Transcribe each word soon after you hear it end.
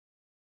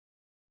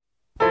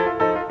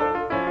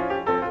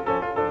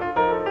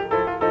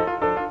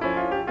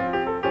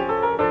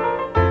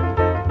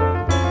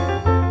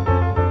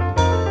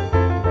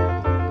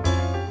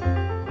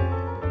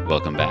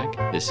Welcome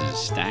back. This is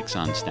Stacks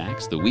on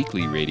Stacks, the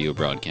weekly radio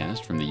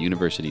broadcast from the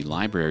University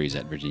Libraries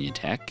at Virginia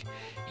Tech,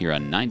 here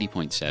on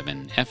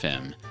 90.7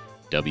 FM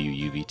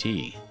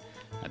WUVT.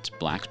 That's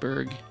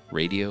Blacksburg,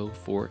 radio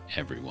for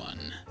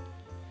everyone.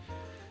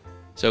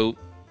 So,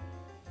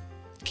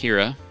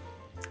 Kira.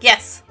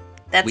 Yes,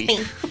 that's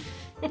me.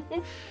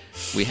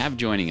 We have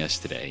joining us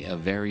today a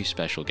very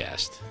special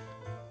guest.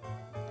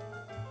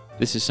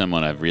 This is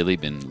someone I've really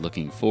been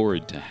looking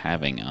forward to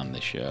having on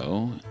the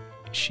show.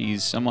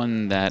 She's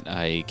someone that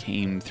I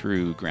came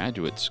through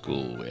graduate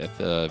school with,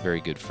 a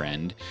very good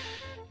friend,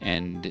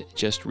 and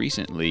just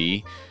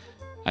recently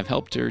I've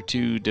helped her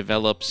to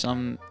develop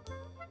some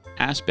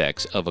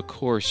aspects of a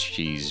course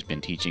she's been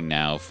teaching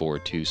now for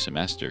 2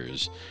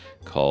 semesters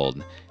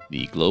called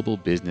The Global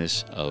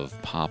Business of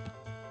Pop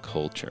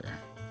Culture,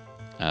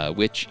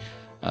 which,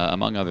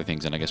 among other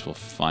things, and I guess we'll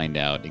find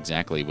out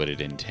exactly what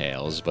it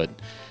entails, but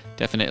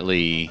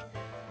definitely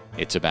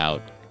it's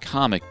about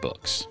comic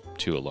books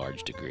to a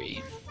large degree,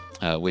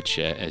 which,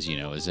 as you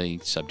know, is a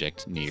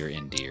subject near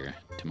and dear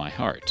to my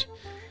heart.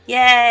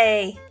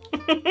 Yay!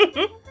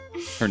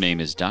 Her name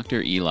is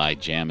Dr. Eli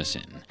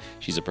Jamison.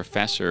 She's a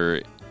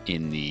professor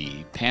in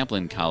the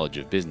Pamplin College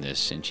of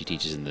Business, and she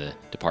teaches in the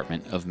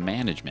Department of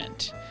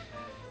Management.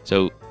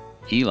 So,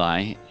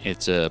 Eli,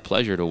 it's a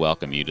pleasure to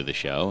welcome you to the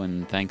show,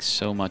 and thanks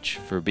so much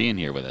for being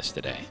here with us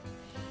today.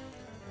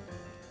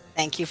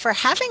 Thank you for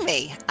having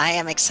me. I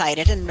am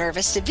excited and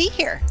nervous to be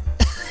here.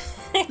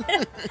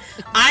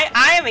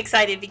 I am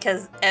excited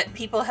because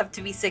people have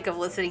to be sick of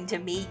listening to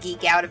me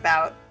geek out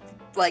about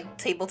like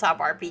tabletop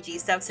RPG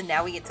stuff, so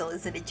now we get to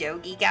listen to Joe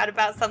geek out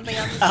about something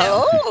on the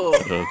show.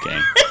 Oh, okay.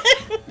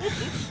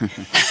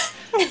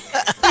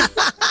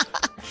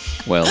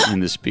 Well,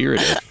 in the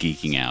spirit of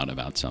geeking out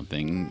about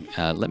something,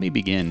 let me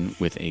begin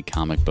with a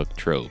comic book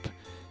trope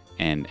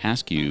and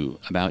ask you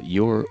about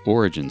your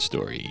origin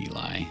story,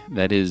 Eli.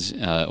 That is,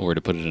 or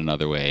to put it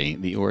another way,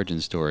 the origin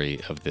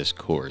story of this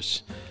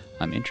course.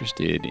 I'm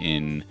interested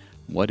in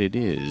what it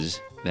is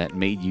that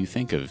made you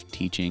think of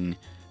teaching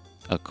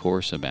a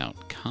course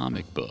about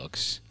comic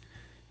books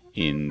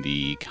in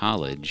the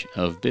College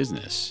of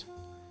Business.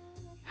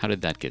 How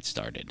did that get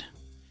started?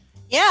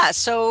 Yeah,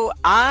 so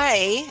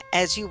I,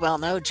 as you well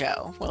know,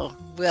 Joe,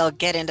 we'll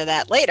get into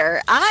that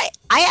later. I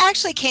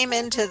actually came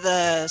into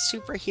the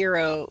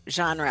superhero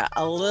genre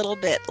a little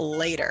bit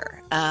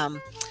later.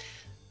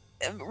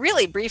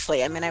 Really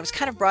briefly, I mean, I was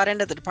kind of brought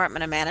into the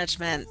Department of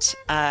Management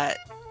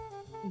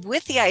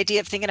with the idea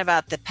of thinking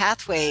about the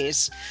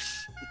Pathways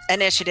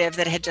initiative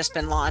that had just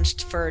been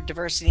launched for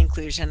diversity and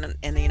inclusion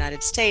in the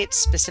United States,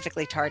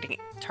 specifically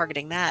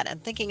targeting that,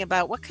 and thinking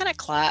about what kind of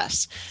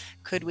class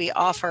could we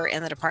offer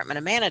in the Department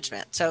of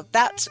Management. So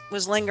that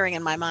was lingering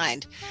in my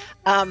mind.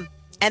 And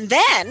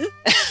then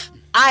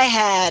I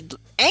had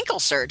ankle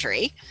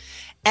surgery,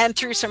 and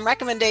through some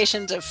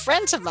recommendations of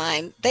friends of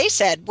mine, they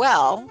said,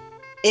 well,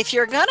 if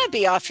you're going to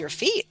be off your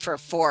feet for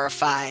 4 or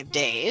 5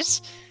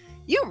 days,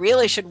 you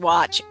really should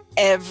watch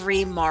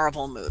every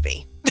Marvel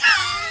movie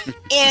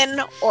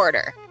in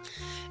order.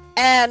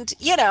 And,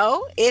 you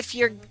know, if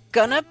you're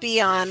gonna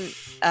be on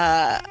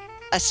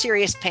a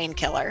serious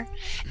painkiller,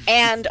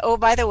 and oh,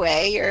 by the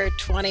way, your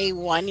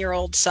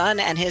 21-year-old son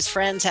and his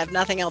friends have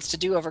nothing else to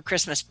do over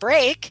Christmas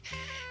break,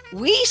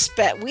 we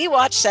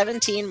watched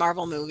 17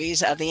 Marvel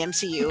movies of the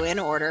MCU in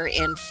order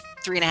in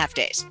 3.5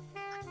 days.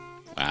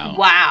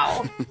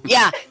 Wow.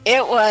 Yeah,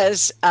 it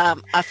was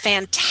a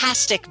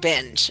fantastic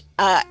binge.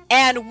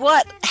 And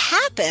what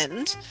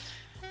happened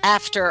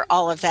after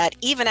all of that,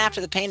 even after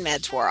the pain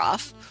meds wore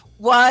off,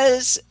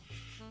 was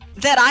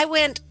that I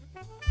went,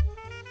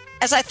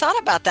 as I thought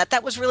about that,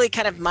 that was really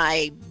kind of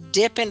my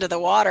dip into the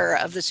water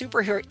of the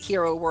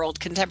superhero world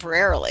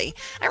contemporarily.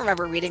 I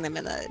remember reading them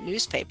in the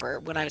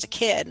newspaper when I was a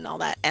kid and all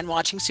that, and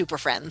watching Super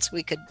Friends.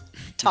 We could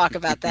talk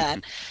about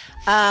that.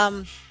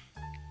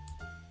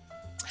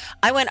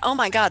 I went, oh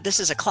my God, this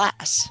is a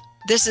class.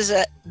 This is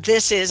a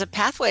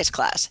Pathways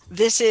class.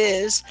 This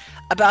is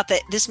about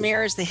this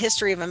mirrors the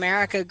history of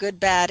America, good,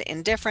 bad,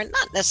 indifferent,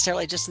 not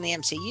necessarily just in the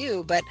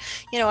MCU, but,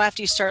 you know,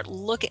 after you start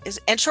looking,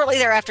 and shortly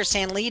thereafter,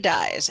 Stan Lee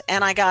dies.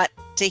 And I got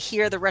to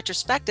hear the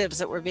retrospectives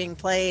that were being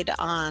played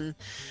on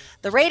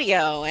the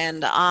radio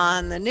and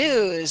on the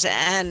news,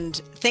 and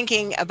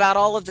thinking about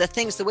all of the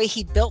things, the way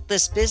he built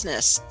this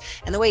business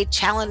and the way he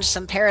challenged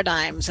some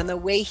paradigms and the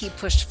way he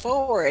pushed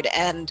forward.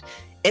 And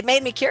it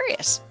made me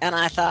curious. And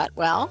I thought,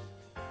 well,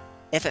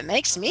 if it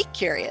makes me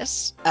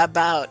curious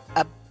about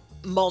a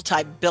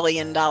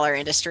multi-billion-dollar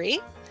industry,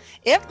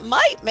 it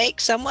might make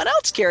someone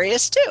else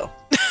curious too.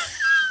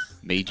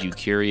 Made you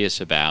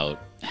curious about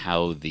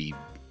how the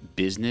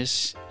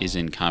business is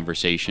in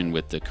conversation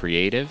with the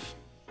creative?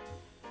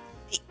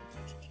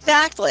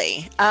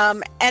 Exactly.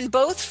 And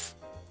both,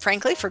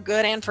 frankly, for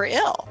good and for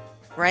ill,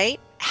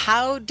 right?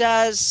 How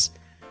do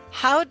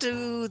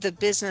the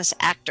business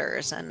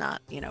actors, and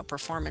not, you know,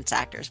 performance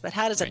actors, but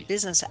how does a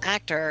business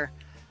actor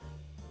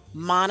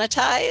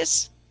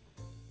monetize,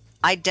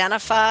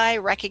 identify,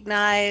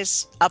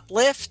 recognize,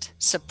 uplift,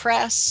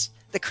 suppress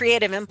the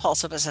creative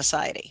impulse of a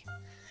society?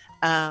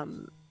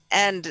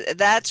 and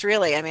that's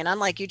really, I mean,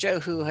 unlike you, Joe,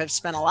 who have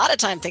spent a lot of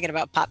time thinking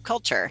about pop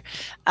culture,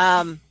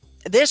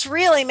 this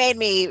really made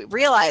me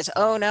realize,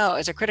 oh no,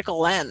 as a critical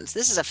lens,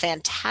 this is a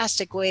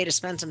fantastic way to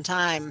spend some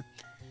time.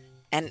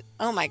 And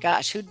oh my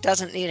gosh, who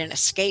doesn't need an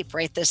escape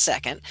right this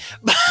second?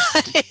 But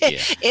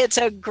it's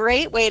a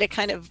great way to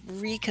kind of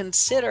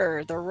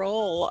reconsider the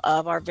role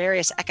of our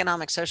various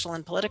economic, social,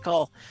 and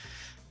political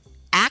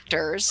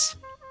actors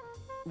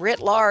writ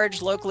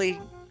large, locally,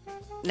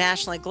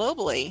 nationally,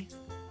 globally.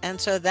 And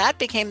so that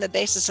became the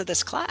basis of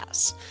this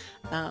class,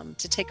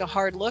 to take a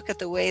hard look at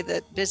the way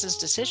that business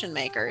decision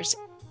makers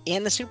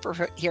in the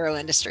superhero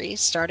industry,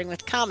 starting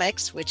with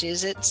comics, which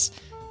is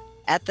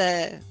at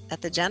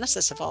the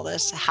genesis of all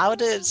this. How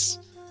does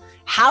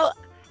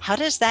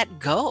that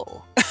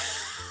go?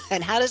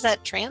 And how does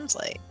that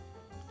translate?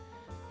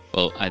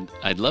 Well,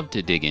 I'd love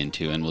to dig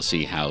into, and we'll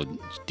see how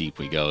deep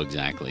we go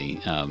exactly,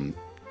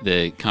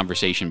 the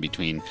conversation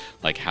between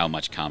like how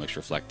much comics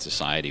reflect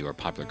society or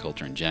popular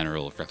culture in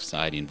general, reflect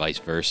society and vice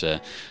versa.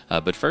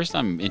 But first,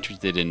 I'm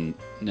interested in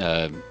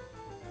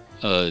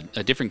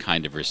a different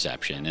kind of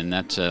reception, and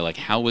that's like,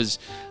 how was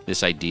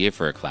this idea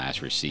for a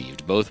class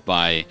received, both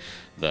by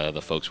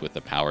the folks with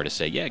the power to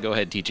say, yeah, go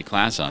ahead, teach a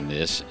class on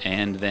this,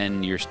 and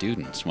then your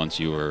students once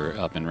you were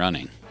up and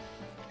running?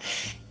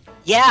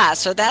 Yeah,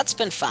 so that's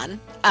been fun.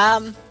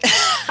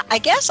 I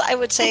guess I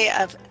would say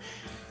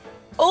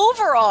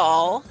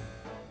overall,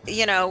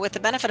 with the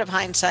benefit of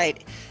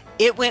hindsight,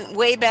 it went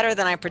way better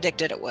than I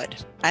predicted it would.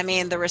 I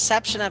mean, the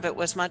reception of it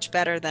was much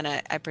better than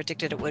I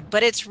predicted it would.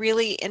 But it's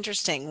really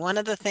interesting. One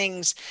of the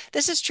things,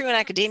 this is true in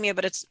academia,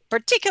 but it's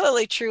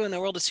particularly true in the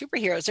world of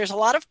superheroes. There's a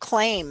lot of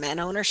claim and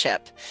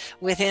ownership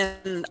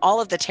within all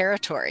of the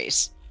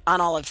territories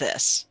on all of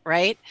this,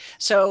 right?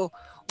 So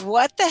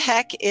what the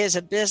heck is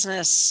a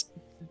business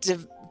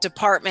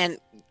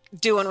department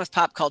doing with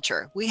pop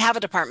culture? We have a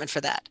department for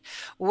that.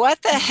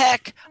 What the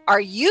heck are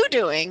you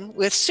doing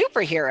with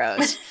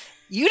superheroes?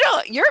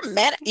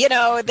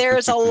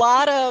 There's a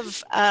lot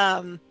of,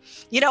 and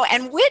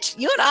which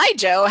you and I,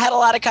 Joe, had a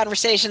lot of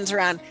conversations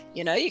around,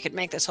 you could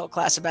make this whole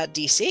class about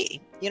DC.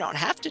 You don't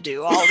have to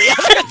do all the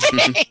other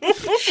things.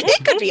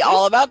 It could be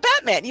all about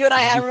Batman.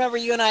 I remember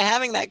you and I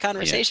having that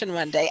conversation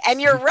one day.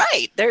 And you're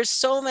right. There's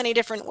so many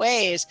different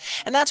ways.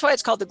 And that's why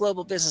it's called the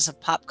global business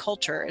of pop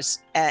culture,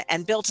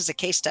 and built as a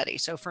case study.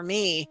 So for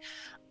me,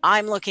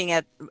 I'm looking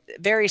at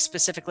very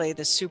specifically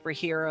the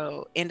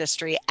superhero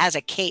industry as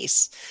a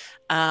case,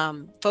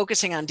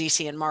 focusing on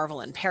DC and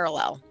Marvel in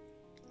parallel.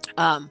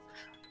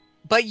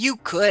 But you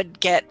could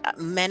get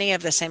many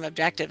of the same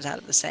objectives out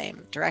of the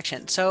same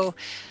direction. So,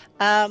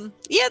 there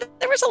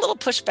was a little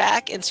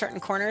pushback in certain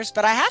corners,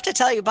 but I have to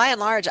tell you, by and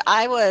large,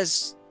 I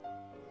was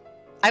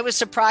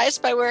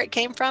surprised by where it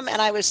came from,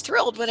 and I was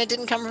thrilled when it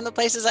didn't come from the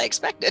places I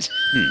expected.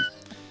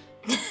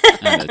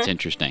 That's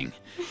interesting.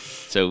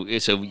 So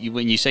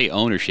when you say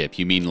ownership,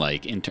 you mean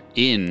like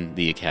in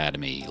the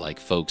academy, like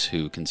folks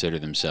who consider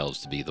themselves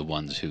to be the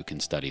ones who can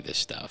study this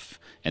stuff,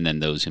 and then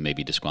those who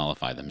maybe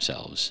disqualify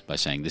themselves by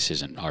saying this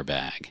isn't our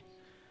bag.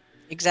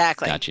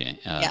 Exactly. Gotcha.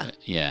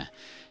 Yeah.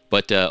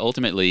 But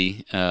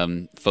ultimately,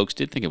 folks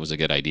did think it was a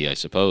good idea, I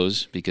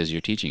suppose, because you're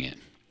teaching it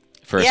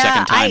for a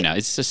second time now.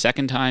 Is this the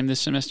second time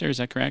this semester? Is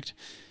that correct?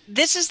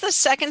 This is the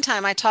second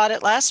time. I taught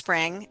it last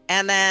spring,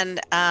 and then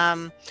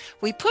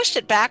we pushed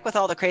it back with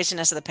all the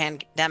craziness of the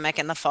pandemic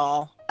in the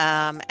fall,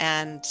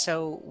 and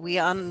so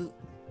we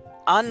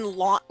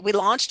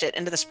launched it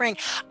into the spring.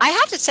 I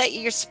have to say,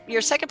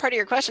 your second part of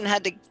your question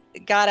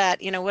got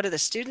at what do the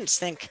students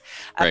think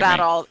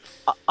about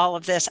all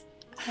of this.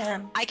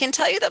 I can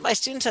tell you that my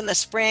students in the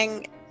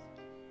spring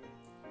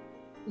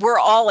were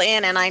all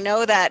in, and I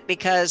know that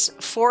because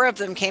 4 of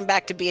them came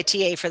back to be a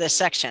TA for this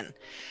section.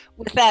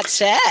 With that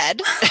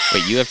said...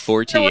 Wait, you have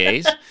 4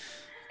 TAs?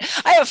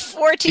 I have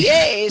 4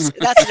 TAs.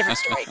 That's a different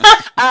story.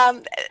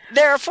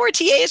 There are 4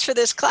 TAs for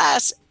this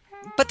class,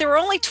 but there were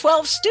only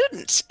 12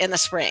 students in the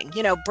spring.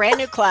 Brand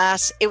new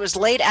class. It was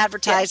late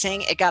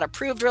advertising. It got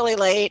approved really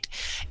late.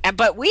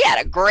 But we had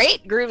a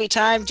great groovy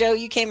time. Joe,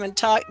 you came and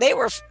talked. They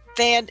were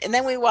and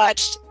then we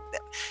watched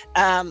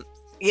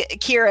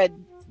Kira,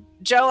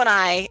 Joe and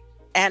I,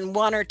 and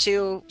 1 or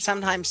 2,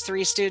 sometimes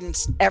 3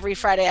 students every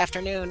Friday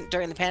afternoon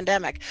during the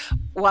pandemic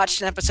watched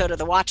an episode of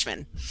The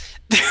Watchmen.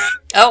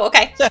 Oh,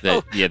 okay.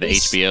 The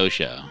HBO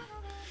show.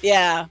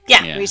 Yeah.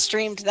 We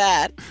streamed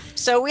that.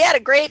 So we had a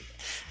great,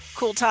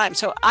 cool time.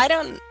 So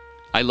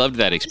I loved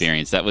that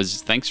experience.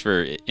 Thanks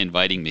for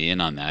inviting me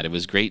in on that. It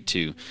was great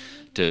to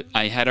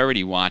I had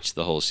already watched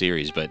the whole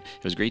series, but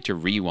it was great to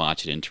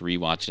rewatch it, and to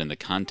rewatch it in the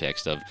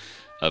context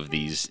of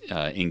these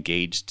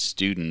engaged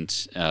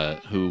students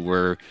who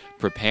were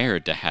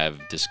prepared to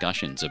have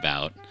discussions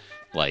about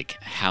like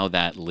how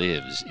that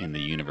lives in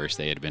the universe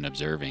they had been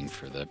observing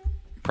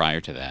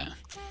prior to that.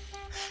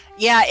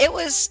 Yeah, it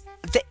was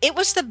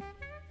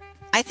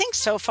I think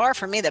so far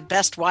for me the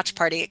best watch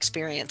party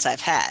experience I've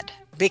had,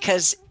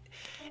 because,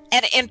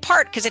 and in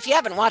part because if you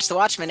haven't watched The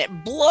Watchmen,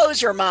 it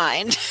blows your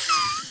mind.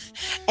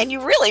 And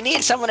you really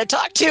need someone to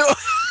talk to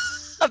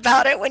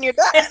about it when you're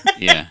done.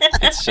 Yeah,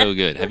 it's so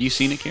good. Have you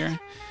seen it, Kara?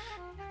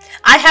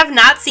 I have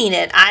not seen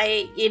it.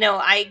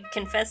 I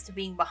confess to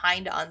being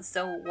behind on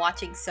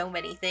watching so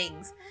many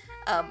things.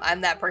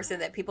 I'm that person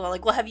that people are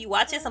like, well, have you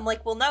watched this? I'm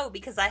like, well, no,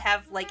 because I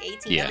have like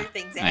 18 other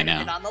things that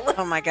haven't been on the list.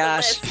 Oh my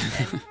gosh.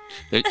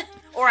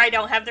 Or I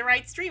don't have the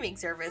right streaming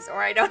service,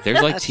 or I don't.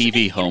 There's like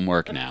TV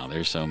homework now.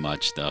 There's so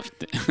much stuff.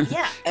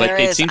 Yeah. But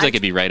it seems like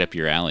it'd be right up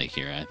your alley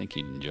here. I think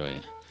you'd enjoy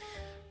it.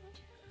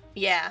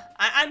 Yeah,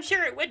 I'm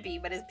sure it would be,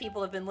 but as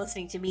people have been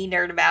listening to me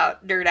nerd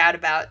out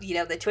about,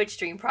 the Twitch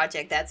stream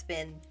project, that's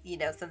been,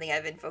 something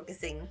I've been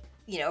focusing,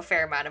 a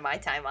fair amount of my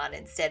time on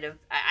instead of,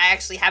 I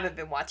actually haven't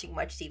been watching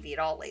much TV at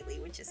all lately,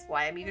 which is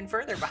why I'm even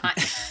further behind.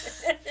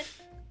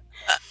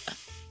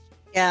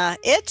 Yeah,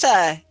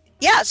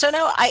 so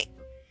no,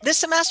 this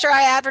semester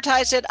I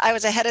advertised it, I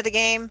was ahead of the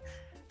game.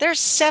 There's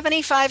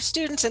 75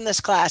 students in this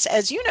class,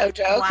 as you know,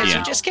 Joe, because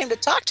you just came to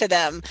talk to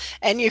them,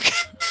 and you.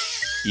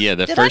 Yeah,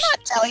 Did I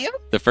not tell you?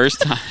 The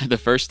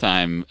first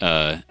time,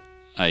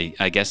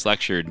 I guest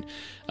lectured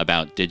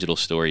about digital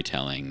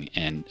storytelling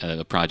and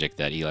a project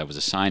that Eli was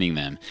assigning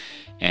them,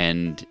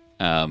 and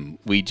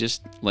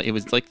it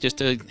was like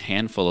just a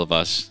handful of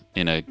us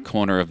in a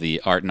corner of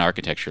the art and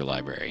architecture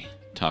library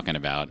talking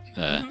about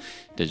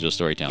digital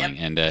storytelling,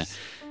 and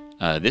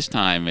this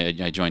time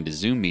I joined a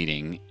Zoom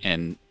meeting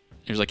and.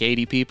 There's like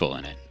 80 people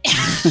in it.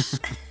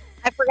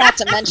 I forgot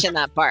to mention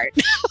that part.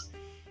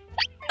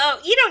 Oh,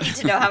 you don't need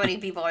to know how many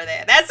people are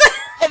there.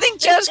 I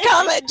think Joe's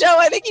comment, Joe,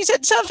 I think he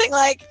said something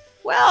like,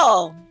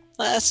 well,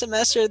 last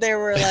semester there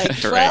were like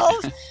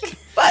 12, right.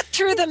 But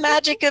through the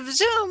magic of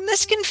Zoom,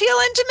 this can feel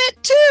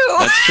intimate too.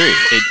 That's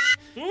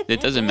true.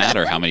 It doesn't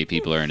matter how many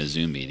people are in a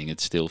Zoom meeting. It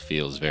still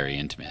feels very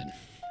intimate.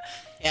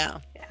 Yeah.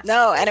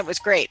 No, and it was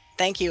great.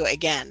 Thank you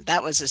again.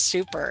 That was a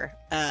super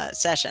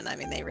session. I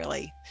mean, they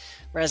really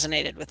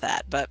resonated with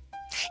that. But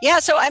yeah,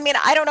 so I mean,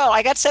 I don't know.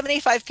 I got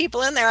 75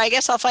 people in there. I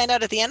guess I'll find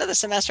out at the end of the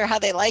semester how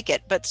they like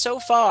it. But so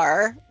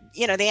far,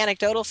 the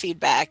anecdotal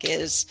feedback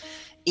is,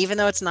 even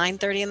though it's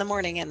 9:30 in the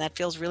morning and that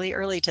feels really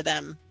early to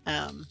them,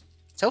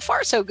 so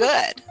far so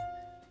good.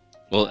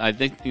 Well, I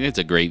think it's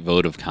a great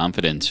vote of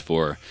confidence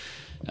for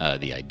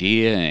the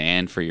idea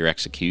and for your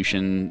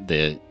execution.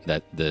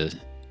 That the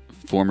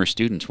former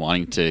students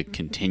wanting to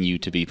continue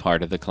to be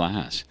part of the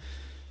class.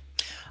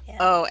 Yeah.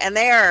 Oh, and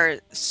they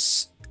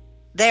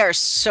are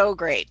so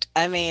great.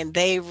 I mean,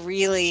 they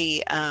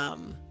really,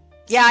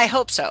 I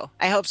hope so.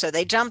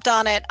 They jumped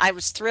on it. I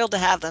was thrilled to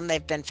have them.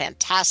 They've been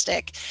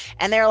fantastic.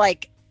 And they're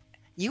like,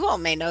 you all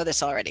may know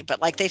this already,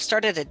 but like they've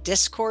started a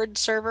Discord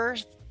server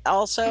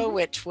also,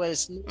 which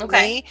was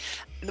me,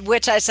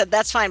 which I said,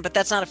 that's fine, but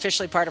that's not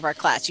officially part of our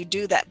class. You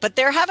do that. But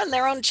they're having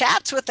their own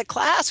chats with the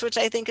class, which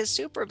I think is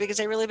super because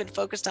they really been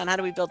focused on how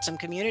do we build some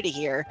community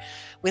here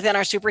within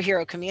our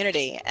superhero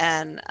community.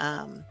 And,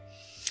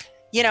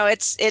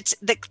 it's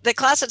the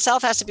class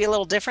itself has to be a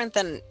little different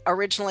than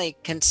originally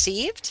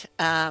conceived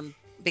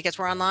because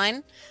we're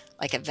online.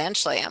 Like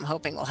eventually, I'm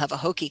hoping we'll have a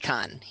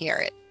HokeyCon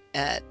here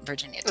at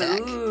Virginia Tech.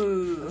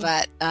 Ooh.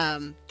 But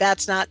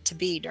that's not to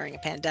be during a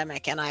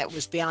pandemic, and it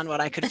was beyond what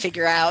I could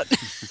figure out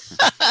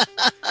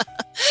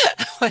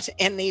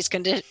in these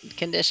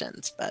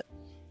conditions. But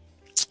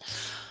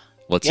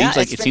well,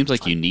 it seems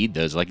like you need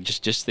those. Like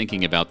just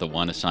thinking about the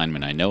one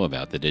assignment I know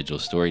about, the digital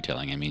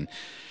storytelling. I mean.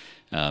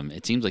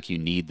 It seems like you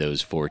need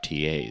those 4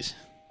 TAs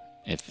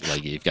if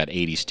like you've got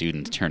 80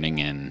 students turning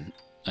in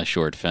a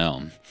short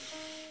film.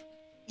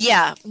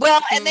 Yeah,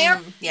 well, and they are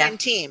in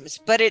teams,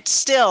 but it's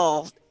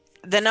still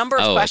the number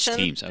of questions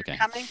teams. Okay.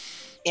 Coming.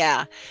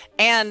 Yeah,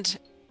 and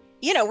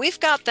we've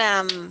got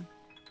them.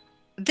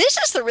 This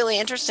is the really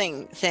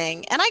interesting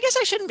thing, and I guess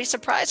I shouldn't be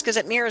surprised because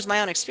it mirrors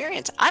my own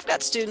experience. I've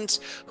got students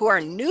who are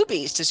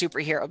newbies to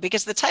superhero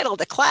because the title of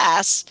the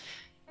class,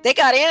 they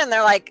got in and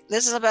they're like,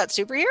 "This is about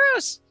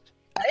superheroes."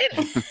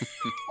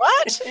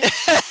 What?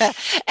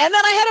 And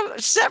then I had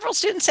several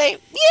students say,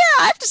 yeah,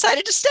 I've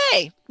decided to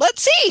stay.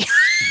 Let's see.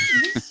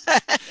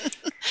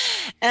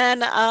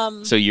 And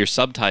so your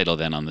subtitle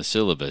then on the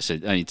syllabus,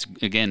 it's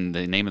again,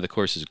 the name of the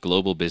course is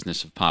Global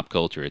Business of Pop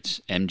Culture. It's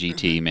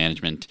MGT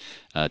Management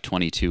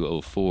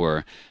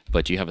 2204,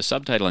 but you have a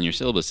subtitle on your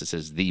syllabus that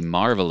says The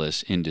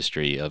Marvelous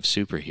Industry of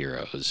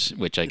Superheroes,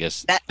 which I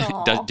guess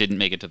didn't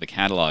make it to the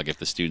catalog. If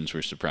the students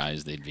were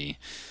surprised, they'd be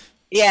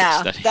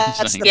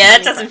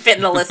that doesn't fit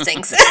in the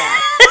listings.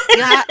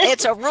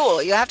 It's a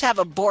rule. You have to have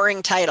a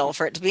boring title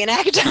for it to be an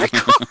academic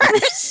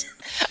course.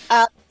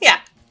 But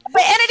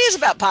and it is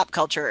about pop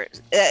culture,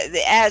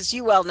 as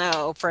you well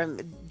know from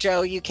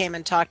Joe. You came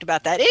and talked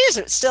about that. It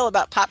is still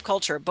about pop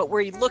culture, but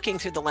we're looking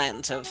through the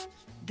lens of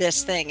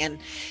this thing. And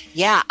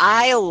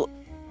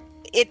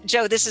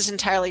Joe, this is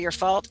entirely your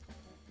fault.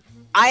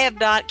 I have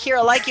not,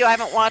 Kira, like you, I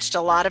haven't watched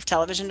a lot of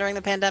television during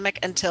the pandemic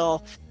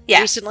until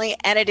recently,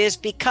 and it is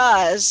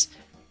because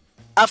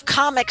of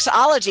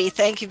Comixology.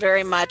 Thank you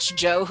very much,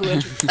 Joe, who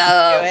introduced me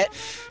to it.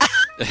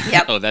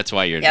 Yep. Oh, that's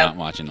why you're not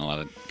watching a lot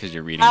of, because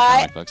you're reading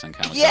comic books on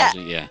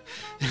Comixology. Yeah.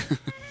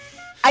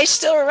 I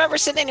still remember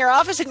sitting in your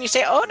office and you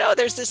say, oh no,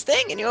 there's this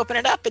thing, and you open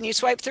it up and you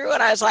swipe through,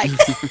 and I was like,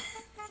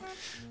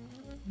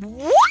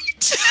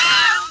 what?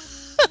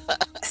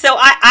 So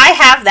I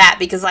have that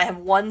because I have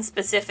one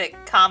specific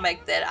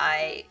comic that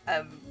I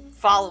am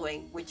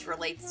following, which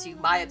relates to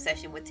my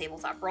obsession with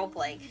tabletop role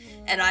playing,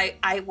 and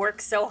I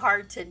work so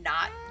hard to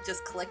not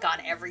just click on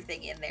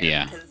everything in there,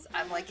 Yeah. because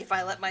I'm like, if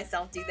I let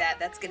myself do that,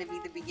 that's going to be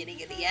the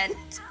beginning of the end.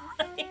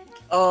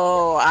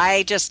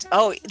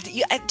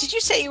 Did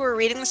you say you were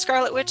reading The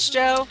Scarlet Witch,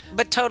 Joe?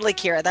 But totally,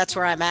 Kira, that's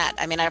where I'm at.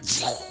 I mean, I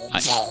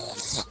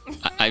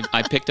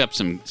picked up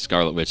some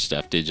Scarlet Witch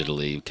stuff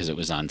digitally because it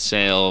was on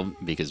sale,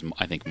 because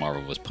I think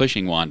Marvel was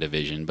pushing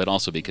WandaVision, but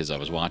also because I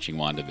was watching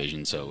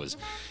WandaVision, so it was,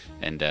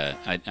 and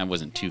I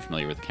wasn't too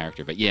familiar with the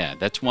character. But yeah,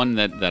 that's one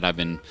that I've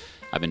been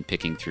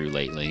picking through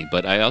lately.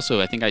 But I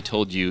think I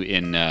told you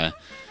in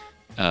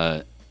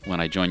when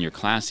I joined your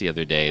class the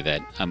other day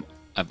that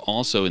I've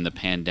also in the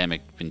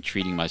pandemic been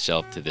treating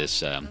myself to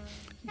this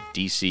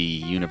DC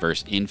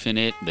Universe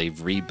Infinite. They've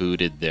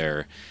rebooted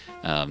their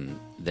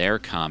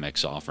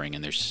comics offering,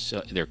 and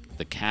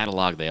the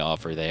catalog they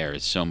offer there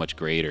is so much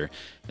greater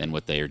than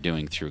what they are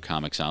doing through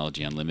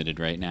Comixology Unlimited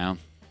right now.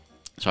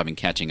 So I've been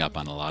catching up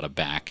on a lot of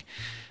back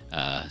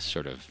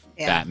sort of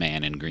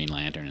Batman and Green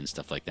Lantern and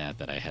stuff like that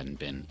I hadn't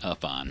been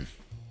up on.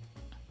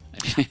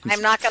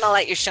 I'm not going to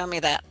let you show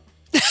me that.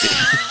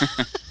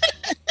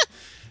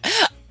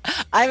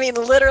 I mean,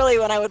 literally,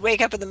 when I would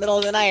wake up in the middle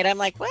of the night, I'm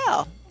like,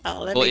 well,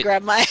 let me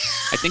grab my...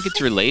 I think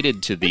it's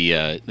related to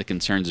the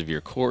concerns of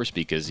your course,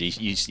 because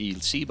you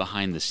see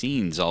behind the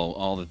scenes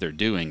all that they're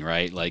doing,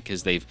 right? Like,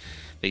 because they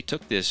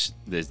took that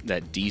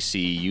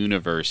DC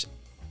Universe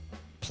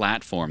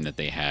platform that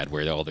they had,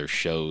 where all their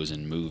shows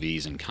and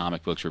movies and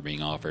comic books were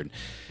being offered,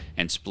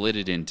 and split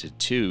it into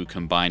two,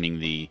 combining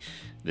the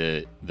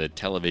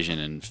television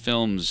and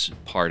films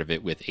part of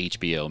it with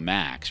HBO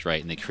Max,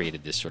 right? And they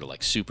created this sort of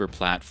like super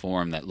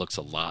platform that looks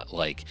a lot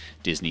like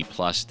Disney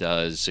Plus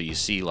does. So you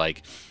see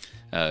like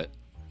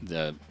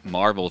the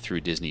Marvel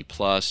through Disney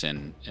Plus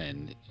and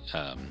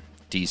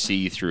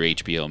DC through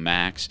HBO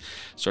Max,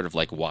 sort of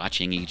like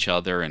watching each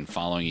other and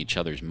following each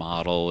other's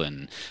model,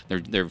 and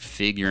they're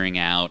figuring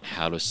out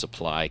how to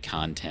supply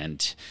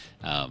content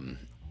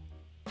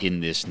in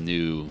this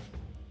new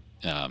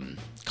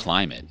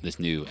climate, this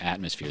new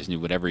atmosphere, this new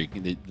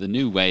the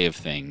new way of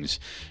things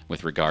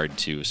with regard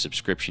to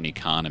subscription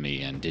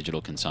economy and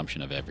digital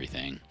consumption of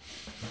everything.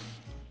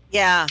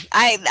 Yeah,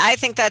 I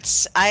think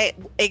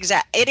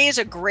it is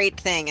a great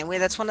thing, and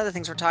that's one of the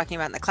things we're talking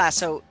about in the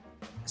class.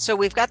 So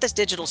we've got this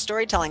digital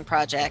storytelling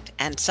project,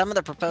 and some of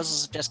the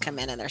proposals have just come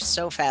in, and they're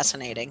so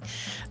fascinating.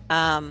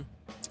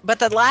 But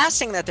the last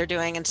thing that they're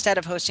doing, instead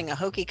of hosting a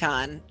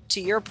HokeyCon,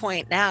 to your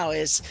point now,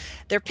 is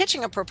they're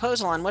pitching a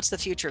proposal on what's the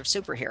future of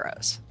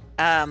superheroes.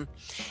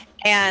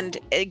 And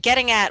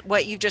getting at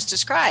what you just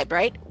described,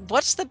 right?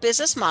 What's the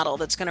business model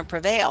that's going to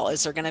prevail?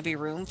 Is there going to be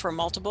room for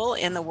multiple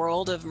in the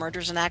world of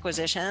mergers and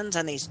acquisitions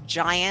and these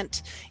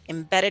giant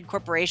embedded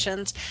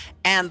corporations,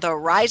 and the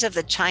rise of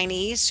the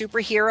Chinese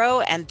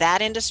superhero and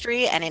that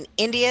industry? And in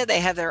India, they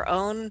have their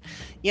own,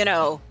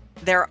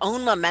 their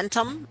own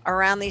momentum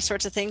around these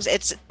sorts of things.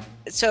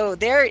 So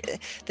the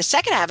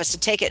second half is to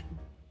take it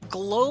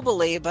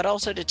globally, but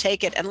also to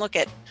take it and look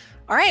at,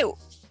 all right,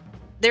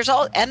 there's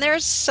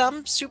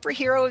some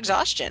superhero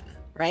exhaustion,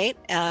 right?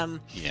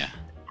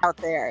 Out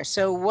there.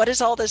 So what does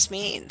all this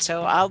mean?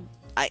 So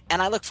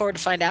I look forward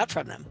to find out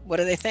from them. What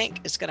do they think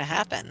is going to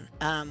happen?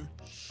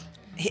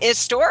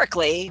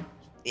 Historically,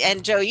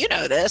 and Joe, you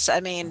know this, I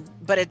mean,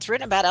 but it's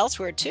written about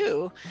elsewhere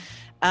too.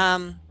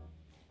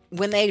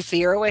 When they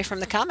veer away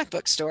from the comic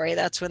book story,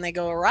 that's when they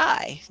go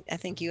awry. I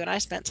think you and I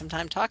spent some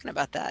time talking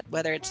about that,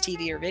 whether it's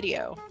TV or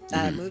video,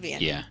 movie.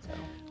 Yeah.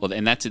 Well,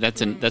 and that's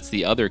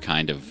the other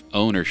kind of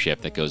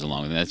ownership that goes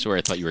along with it. That's where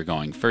I thought you were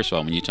going. First of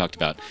all, when you talked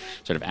about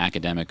sort of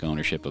academic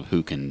ownership of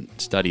who can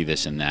study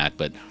this and that,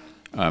 but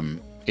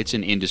it's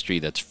an industry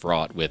that's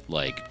fraught with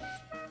like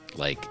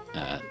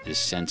this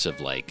sense of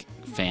like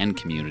fan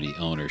community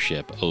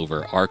ownership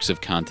over arcs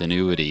of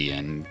continuity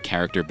and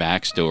character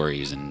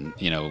backstories, and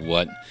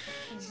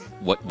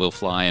what will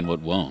fly and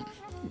what won't.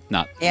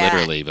 Not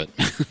literally, but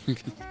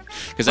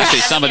because actually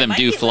some of them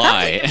do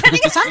fly.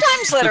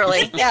 Sometimes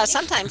literally, yeah.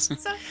 Sometimes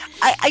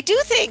I do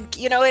think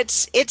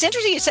it's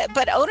interesting you said,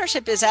 but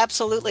ownership is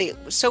absolutely.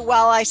 So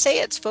while I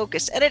say it's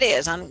focused, and it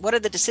is, on what are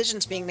the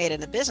decisions being made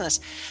in the business,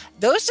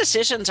 those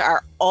decisions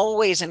are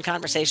always in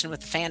conversation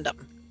with the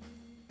fandom.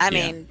 I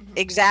mean,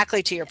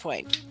 exactly to your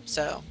point.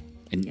 So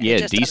and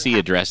DC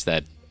addressed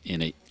that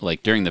in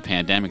during the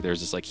pandemic. There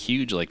was this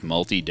huge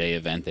multi-day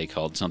event they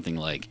called something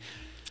like,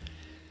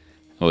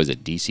 what was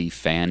it, DC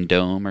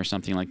Fandom or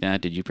something like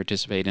that? Did you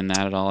participate in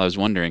that at all? I was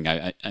wondering.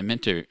 I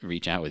meant to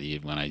reach out with you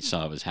when I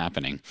saw it was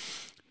happening,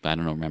 but I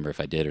don't remember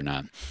if I did or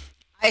not.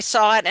 I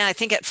saw it, and I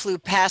think it flew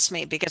past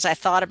me because I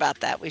thought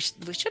about that. We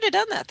should have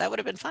done that. That would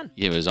have been fun.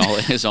 Yeah, it was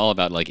all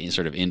about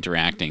sort of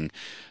interacting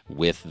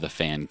with the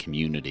fan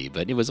community,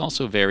 but it was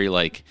also very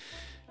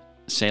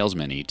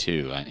salesman-y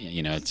too.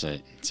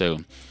 So.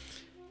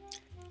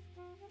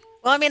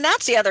 Well, I mean,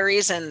 that's the other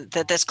reason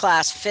that this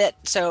class fit.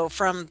 So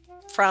from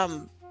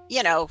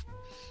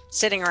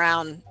sitting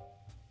around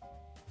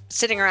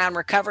sitting around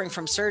recovering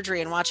from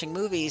surgery and watching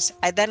movies,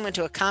 I then went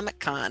to a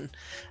Comic-Con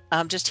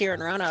just here in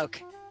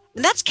Roanoke.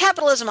 And that's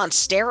capitalism on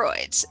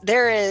steroids.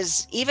 There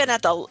is, even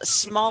at the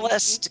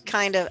smallest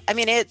kind of, I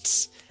mean,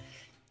 it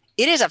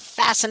is a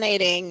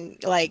fascinating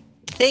like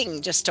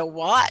thing just to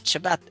watch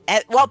about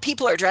while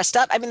people are dressed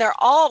up. I mean, they're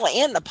all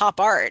in the pop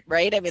art,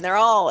 right? I mean, they're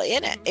all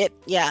in it.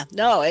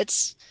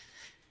 It's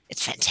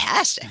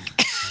fantastic.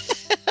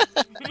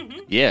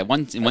 Yeah,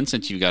 in one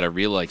sense, you've got a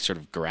real like sort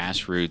of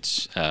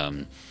grassroots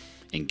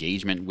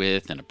engagement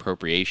with and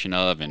appropriation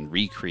of and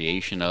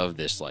recreation of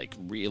this like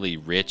really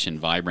rich and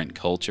vibrant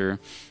culture,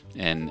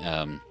 and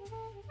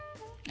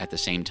at the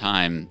same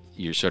time,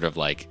 you're sort of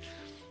like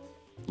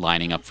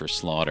lining up for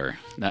slaughter.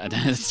 That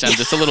sounds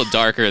just a little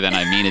darker than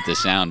I mean it to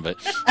sound, but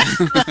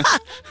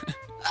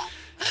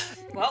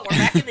well, we're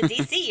back in the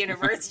DC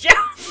universe, Joe.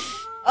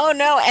 Oh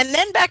no, and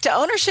then back to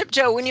ownership,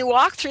 Joe. When you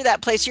walk through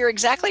that place, you're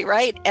exactly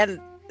right, and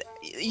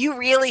you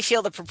really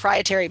feel the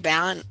proprietary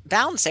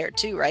balance there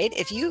too, right?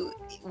 If you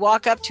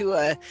walk up to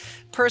a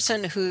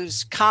person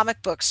whose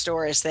comic book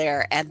store is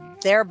there and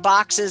their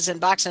boxes and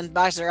boxes and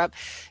boxes are up,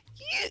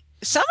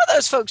 some of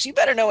those folks, you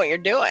better know what you're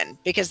doing,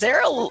 because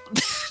they're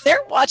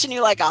watching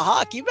you like a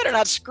hawk. You better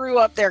not screw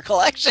up their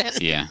collection.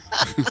 Yeah.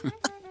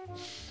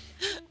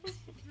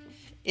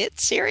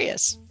 It's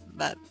serious.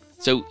 But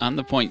so on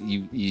the point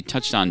you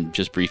touched on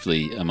just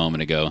briefly a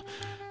moment ago,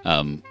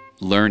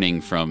 learning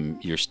from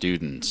your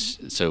students.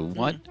 So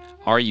what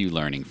are you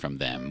learning from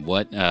them?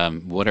 What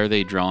are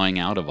they drawing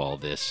out of all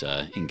this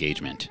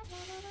engagement?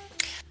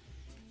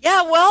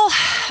 Yeah, well,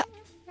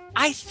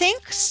 I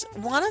think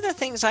one of the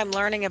things I'm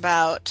learning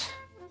about,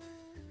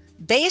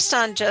 based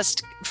on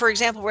just, for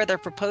example, where their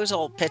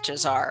proposal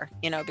pitches are,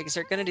 because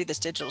they're going to do this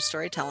digital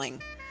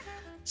storytelling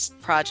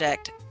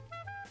project,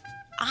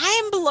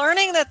 I'm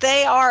learning that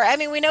they are, I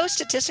mean, we know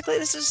statistically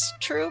this is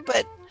true,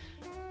 but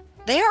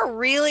they are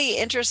really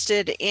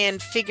interested in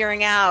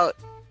figuring out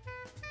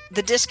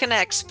the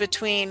disconnects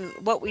between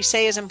what we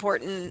say is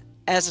important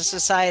as a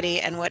society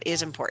and what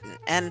is important.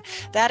 And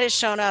that has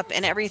shown up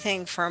in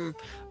everything from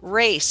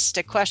race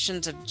to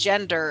questions of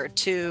gender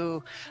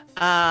to,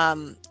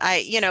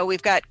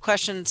 we've got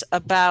questions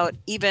about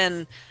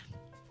even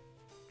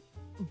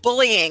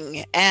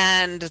bullying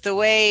and the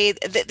way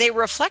they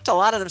reflect a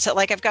lot of themselves.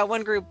 Like I've got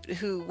one group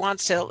who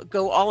wants to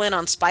go all in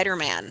on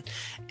Spider-Man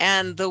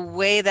and the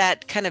way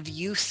that kind of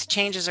youth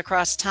changes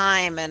across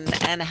time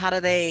and how do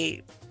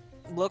they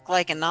look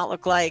like and not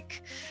look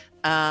like,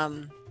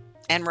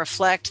 and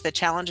reflect the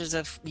challenges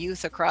of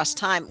youth across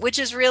time, which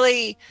is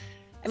really,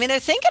 I mean, they're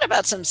thinking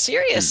about some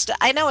serious stuff.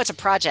 I know it's a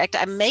project,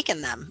 I'm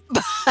making them,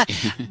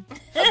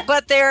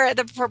 but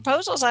the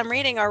proposals I'm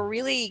reading are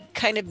really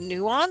kind of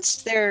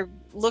nuanced. They're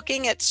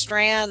looking at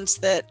strands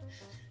that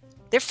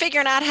they're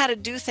figuring out how to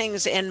do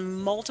things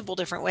in multiple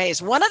different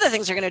ways. One of the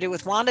things they're going to do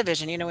with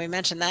WandaVision, we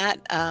mentioned that.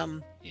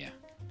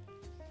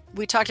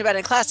 We talked about it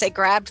in class. They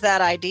grabbed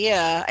that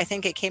idea. I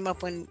think it came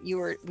up when we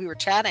were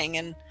chatting,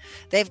 and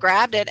they've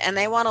grabbed it and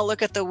they want to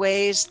look at the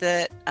ways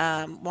that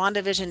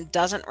WandaVision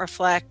doesn't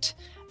reflect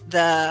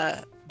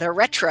the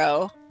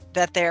retro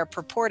that they're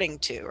purporting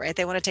to, right?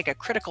 They want to take a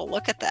critical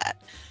look at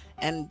that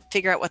and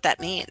figure out what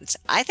that means.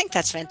 I think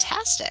that's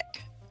fantastic.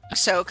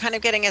 So kind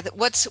of getting at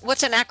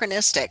what's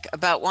anachronistic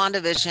about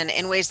WandaVision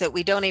in ways that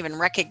we don't even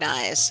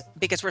recognize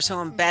because we're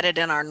so embedded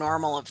in our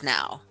normal of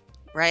now,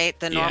 right?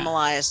 The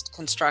normalized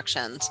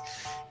constructions,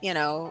 in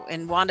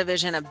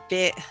WandaVision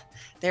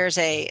there's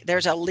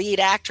a lead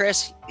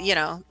actress,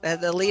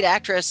 the lead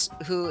actress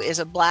who is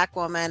a Black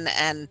woman,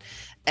 and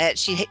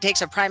she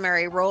takes a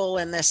primary role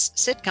in this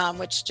sitcom,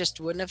 which just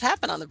wouldn't have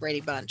happened on the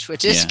Brady Bunch,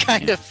 which is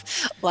kind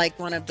of like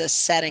one of the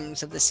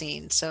settings of the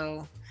scene.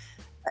 So,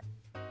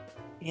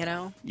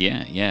 Yeah,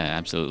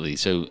 absolutely.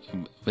 So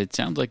it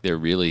sounds like they're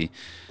really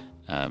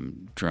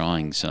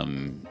drawing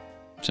some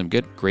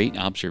great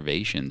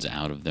observations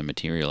out of the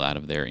material, out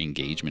of their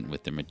engagement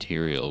with the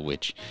material,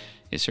 which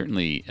is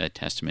certainly a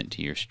testament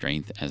to your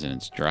strength as an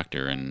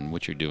instructor and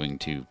what you're doing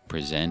to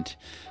present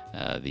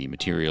the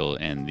material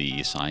and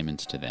the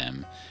assignments to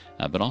them,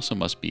 but also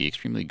must be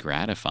extremely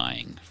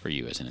gratifying for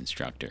you as an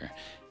instructor,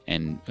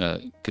 and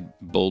could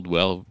bode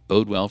well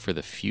for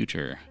the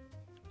future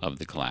of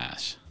the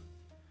class.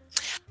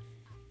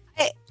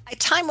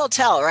 Time will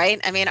tell,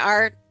 right? I mean,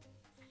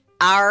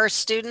 our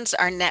students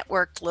are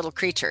networked little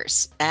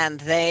creatures, and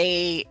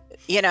they,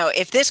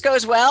 if this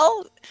goes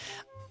well,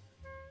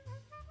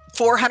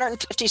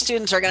 450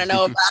 students are going to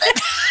know about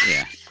it.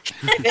 Yeah.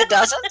 If it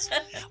doesn't,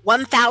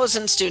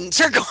 1,000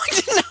 students are going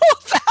to know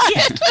about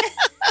it.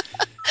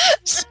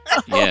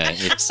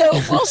 So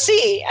we'll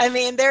see. I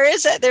mean,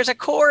 there's a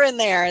core in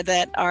there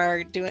that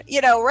are doing,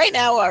 right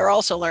now we're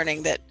also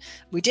learning that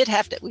we do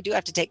have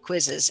to take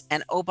quizzes,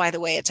 and oh, by the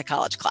way, it's a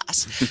college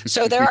class.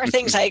 So there are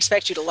things I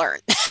expect you to learn.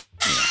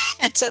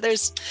 And so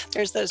there's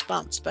those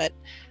bumps, but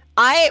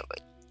I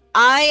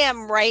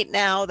am right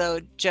now,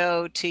 though,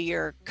 Joe, to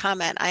your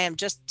comment, I am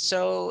just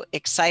so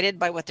excited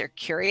by what they're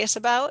curious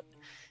about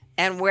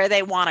and where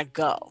they want to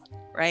go,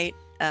 right?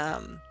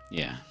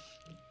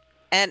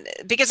 And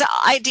because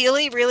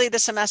ideally, really, the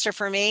semester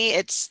for me,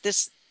 it's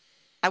this.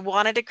 I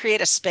wanted to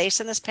create a space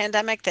in this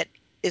pandemic that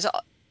is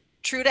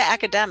true to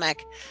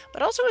academic,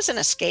 but also as an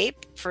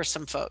escape for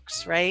some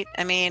folks, right?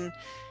 I mean,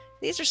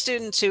 these are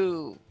students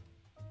who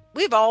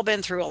we've all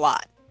been through a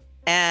lot.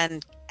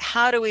 And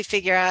how do we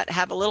figure out,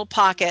 have a little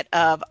pocket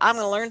of, I'm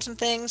going to learn some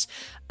things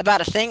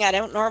about a thing I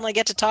don't normally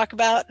get to talk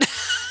about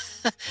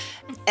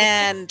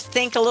and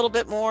think a little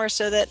bit more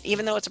so that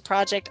even though it's a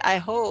project, I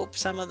hope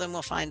some of them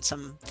will find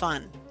some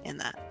fun in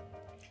that.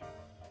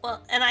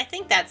 Well, and I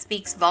think that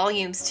speaks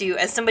volumes to,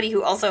 as somebody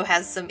who also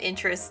has some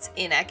interests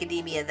in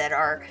academia that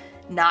are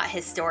not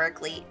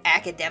historically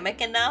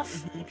academic enough.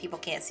 Mm-hmm. People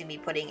can't see me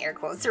putting air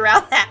quotes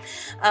around that,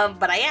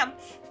 but I am.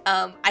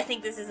 I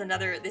think this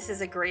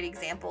is a great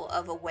example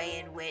of a way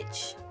in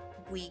which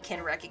we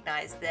can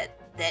recognize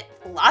that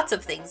lots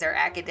of things are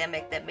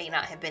academic that may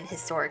not have been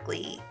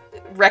historically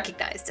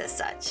recognized as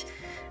such.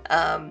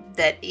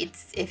 That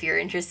it's, if your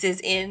interest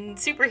is in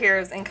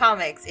superheroes and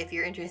comics, if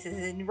your interest is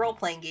in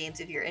role-playing games,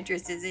 if your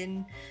interest is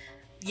in,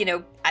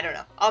 I don't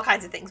know, all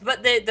kinds of things.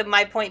 But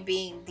my point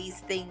being, these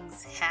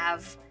things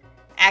have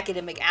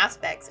academic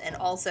aspects, and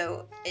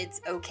also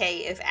it's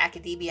okay if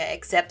academia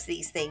accepts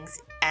these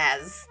things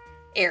as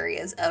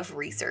areas of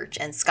research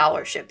and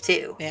scholarship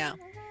too. Yeah.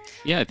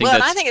 Yeah, I think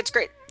and I think it's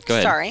great. Go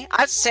ahead. Sorry.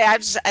 I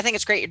think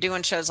it's great you're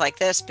doing shows like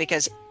this,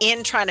 because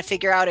in trying to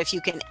figure out if you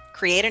can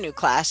create a new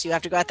class, you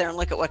have to go out there and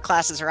look at what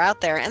classes are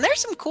out there. And there's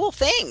some cool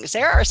things.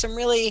 There are some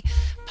really,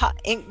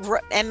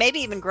 and maybe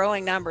even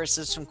growing numbers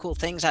of some cool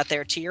things out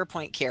there, to your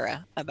point,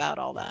 Kira, about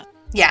all that.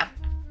 Yeah.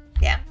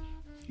 Yeah.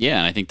 Yeah,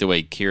 and I think the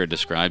way Kira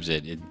describes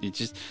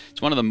it's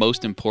one of the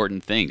most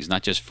important things,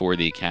 not just for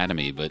the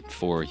academy, but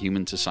for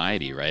human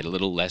society, right? A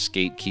little less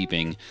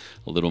gatekeeping,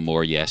 a little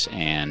more yes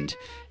and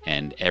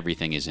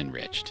everything is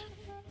enriched.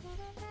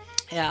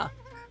 Yeah.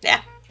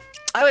 Yeah.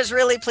 I was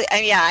really pleased.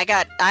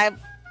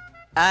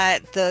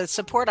 The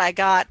support I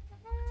got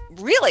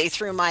really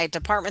through my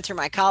department, through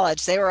my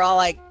college, they were all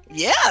like,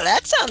 yeah,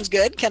 that sounds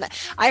good.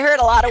 I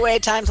heard a lot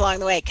of times along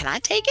the way, can I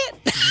take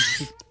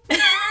it?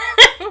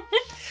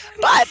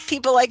 But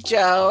people like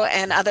Joe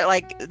and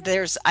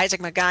there's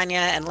Isaac Magana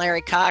and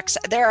Larry Cox.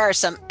 There are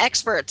some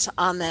experts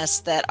on this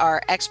that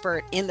are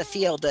expert in the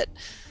field that,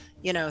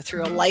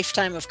 through a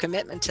lifetime of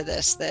commitment to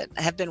this, that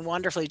have been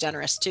wonderfully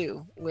generous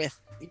too with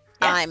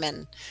time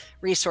and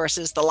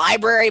resources. The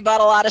library bought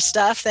a lot of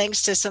stuff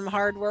thanks to some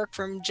hard work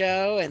from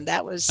Joe, and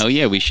that was... Oh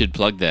yeah, we should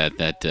plug that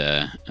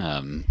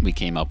we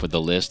came up with a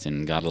list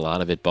and got a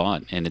lot of it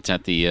bought, and it's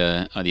at the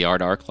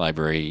Art Arc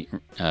Library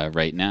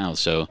right now.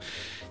 So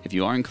if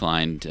you are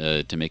inclined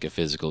to make a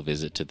physical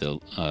visit to the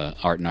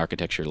Art and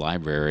Architecture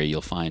Library,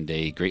 you'll find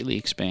a greatly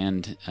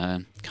expanded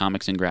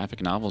comics and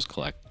graphic novels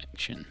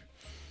collection.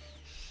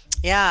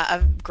 Yeah,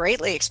 I've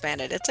greatly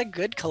expanded. It's a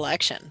good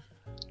collection.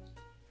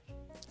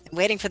 I'm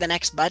waiting for the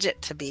next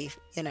budget to be,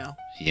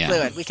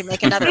 fluid. We can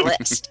make another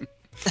list.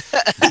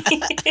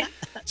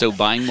 So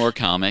buying more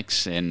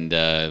comics, and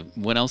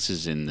what else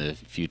is in the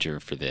future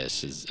for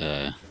this?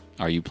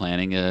 Are you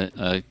planning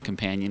a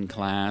companion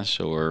class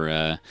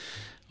or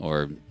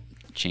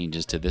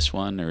changes to this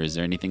one, or is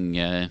there anything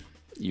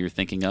you're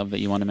thinking of that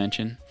you want to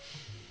mention?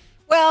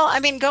 Well,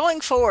 I mean,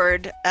 going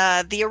forward,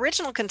 the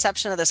original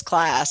conception of this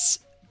class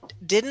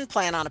didn't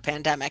plan on a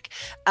pandemic.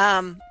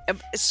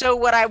 So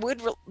what I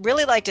would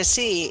really like to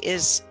see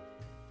is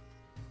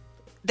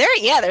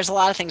there's a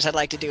lot of things I'd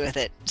like to do with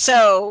it.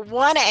 So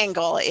one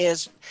angle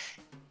is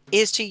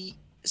to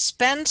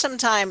spend some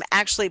time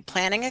actually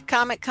planning a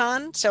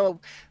Comic-Con. So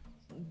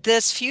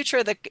this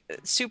future, the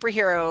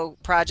superhero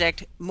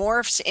project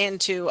morphs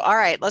into, all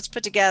right, let's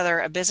put together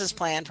a business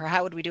plan for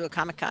how would we do a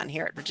Comic-Con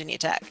here at Virginia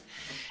Tech.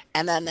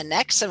 And then the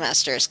next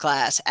semester's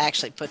class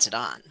actually puts it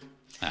on.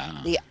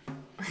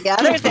 The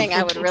other thing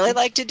I would really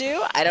like to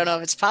do, I don't know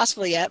if it's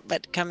possible yet,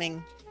 but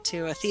coming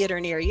to a theater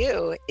near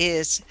you,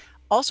 is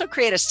also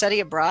create a study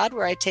abroad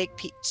where I take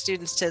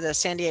students to the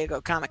San Diego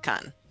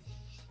Comic-Con.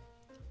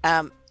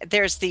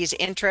 There's these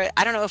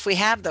I don't know if we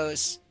have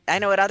those. I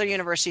know at other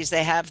universities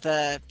they have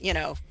the,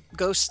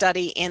 go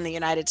study in the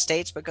United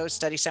States, but go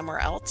study somewhere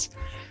else.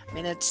 I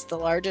mean, it's the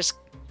largest,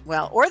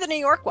 or the New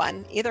York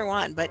one, either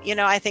one. But,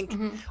 I think,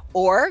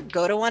 or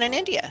go to one in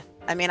India.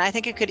 I mean, I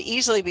think it could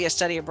easily be a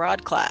study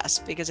abroad class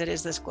because it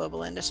is this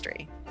global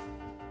industry.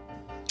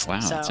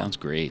 Wow, that sounds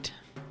great.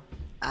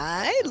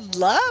 I'd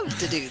love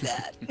to do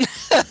that.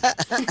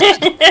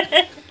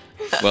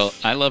 Well,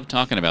 I love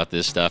talking about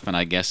this stuff, and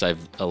I guess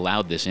I've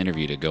allowed this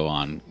interview to go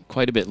on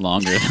quite a bit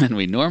longer than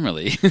we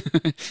normally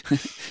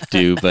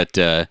do. But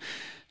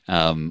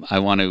I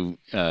want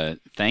to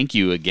thank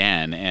you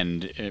again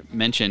and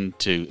mention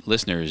to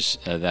listeners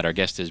that our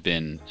guest has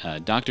been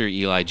Dr.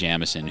 Eli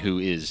Jamison, who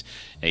is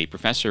a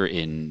professor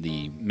in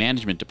the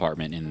management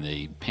department in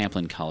the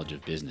Pamplin College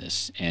of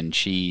Business. And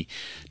she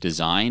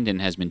designed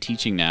and has been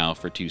teaching now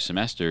for 2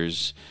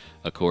 semesters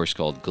a course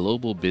called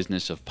Global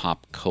Business of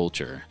Pop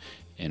Culture,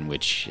 in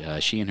which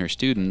she and her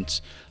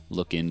students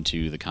look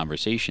into the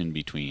conversation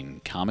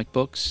between comic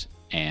books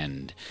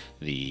and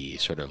the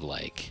sort of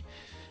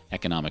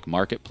economic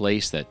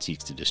marketplace that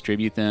seeks to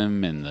distribute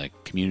them, and the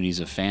communities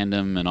of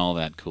fandom and all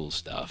that cool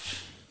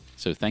stuff.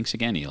 So thanks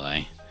again,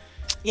 Eli.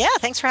 Yeah,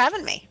 thanks for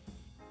having me.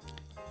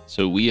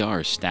 So we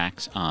are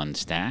Stacks on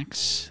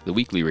Stacks, the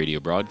weekly radio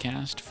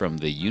broadcast from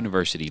the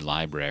University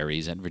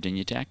Libraries at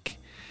Virginia Tech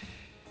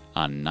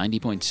on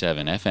 90.7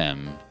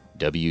 FM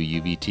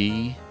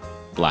WUBT,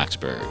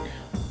 Blacksburg.